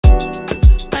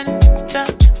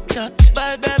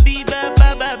bad baby, bad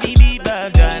baby,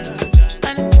 bad gun.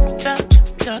 And cha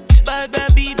cha, bad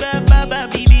baby, bad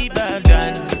baby, bad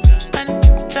gun.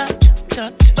 And cha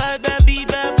cha, bad baby,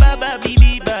 bad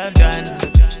baby, bad gun.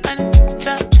 And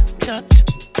cha cha.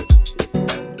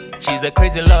 She's a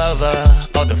crazy lover,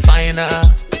 all the finer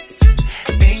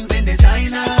things in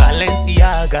designer.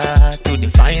 Balenciaga to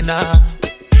define her.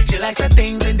 She likes her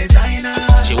things in designer.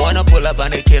 She wanna pull up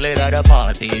and kill it at a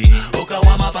party.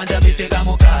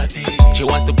 She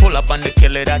wants to pull up and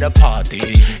kill it at a party.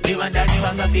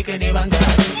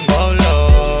 Oh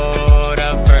Lord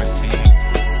have mercy.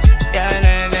 Yeah,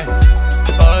 nah, nah.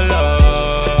 Oh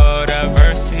Lord have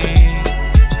mercy.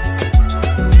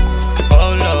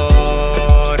 Oh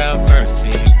Lord have mercy.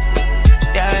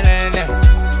 Yeah, nah, nah.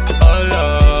 Oh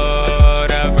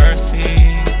Lord have mercy.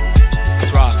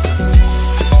 It's rocks.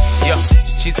 Yo,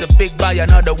 she's a big buy,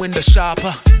 another window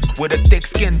shopper. With a thick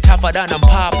skin, tougher than a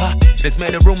papa. There's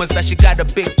many rumors that she got a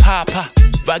big papa.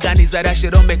 Bagani's that she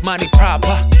don't make money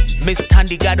proper. Ms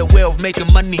Thandi got a way of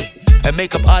making money. A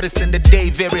makeup artist in the day,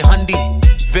 very handy.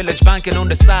 Village banking on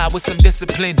the side with some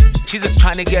discipline. She's just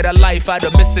trying to get her life out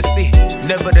of Mississippi.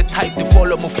 Never the type to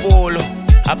follow my follow.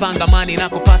 Apanga money na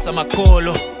kupasa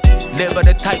makolo. Never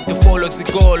the type to follow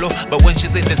Zigolo. But when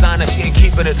she's in designer, she ain't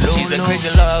keeping it low. She's a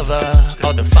crazy lover,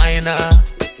 all the finer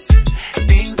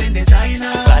things in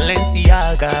designer.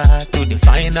 Balenciaga to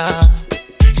define her.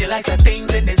 She likes her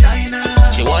things in designer.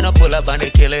 She wanna pull up and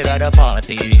kill it at a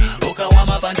party.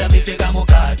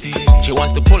 She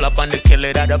wants to pull up and kill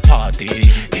it at a party.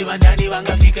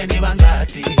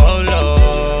 Oh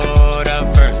Lord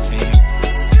have mercy.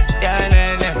 Yeah,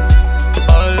 nah, nah.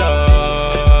 Oh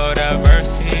Lord have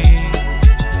mercy.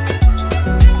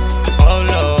 Oh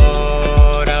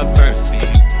Lord have mercy.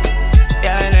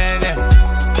 Yeah, nah, nah.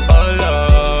 Oh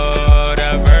Lord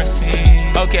have mercy.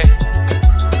 Okay.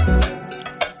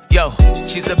 Yo,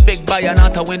 she's a big buyer,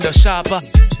 not a window shopper.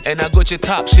 And a Gucci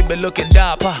top, she be looking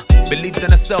dapper. Believes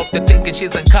in herself, they thinking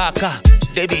she's in caca.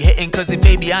 They be hitting cause it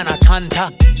baby Anna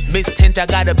Tanta. Miss Tinta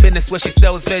got a business where she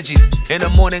sells veggies. In the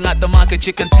morning at the market,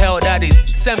 you can tell daddies.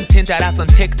 Same Tinta that's on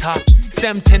TikTok.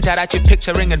 Same Tinta that you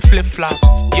picturing in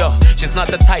flip-flops. Yo, she's not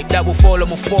the type that will follow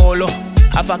me follow.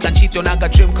 Afa can cheat on naga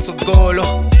dream cause of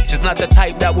golo. She's not the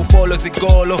type that will follow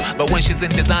Zigolo. But when she's in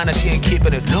designer, she ain't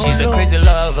keeping it low. She's a crazy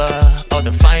lover, all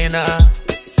the finer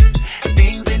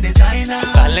things in designer.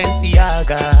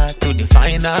 Balenciaga to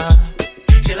define her.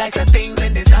 She likes her things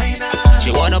in designer.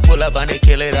 She wanna pull up and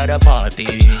kill it at a party.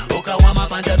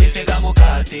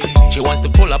 She wants to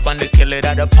pull up and kill it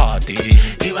at a party.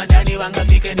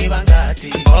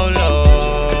 Oh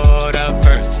Lord have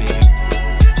mercy.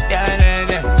 Yeah,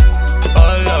 nah, nah.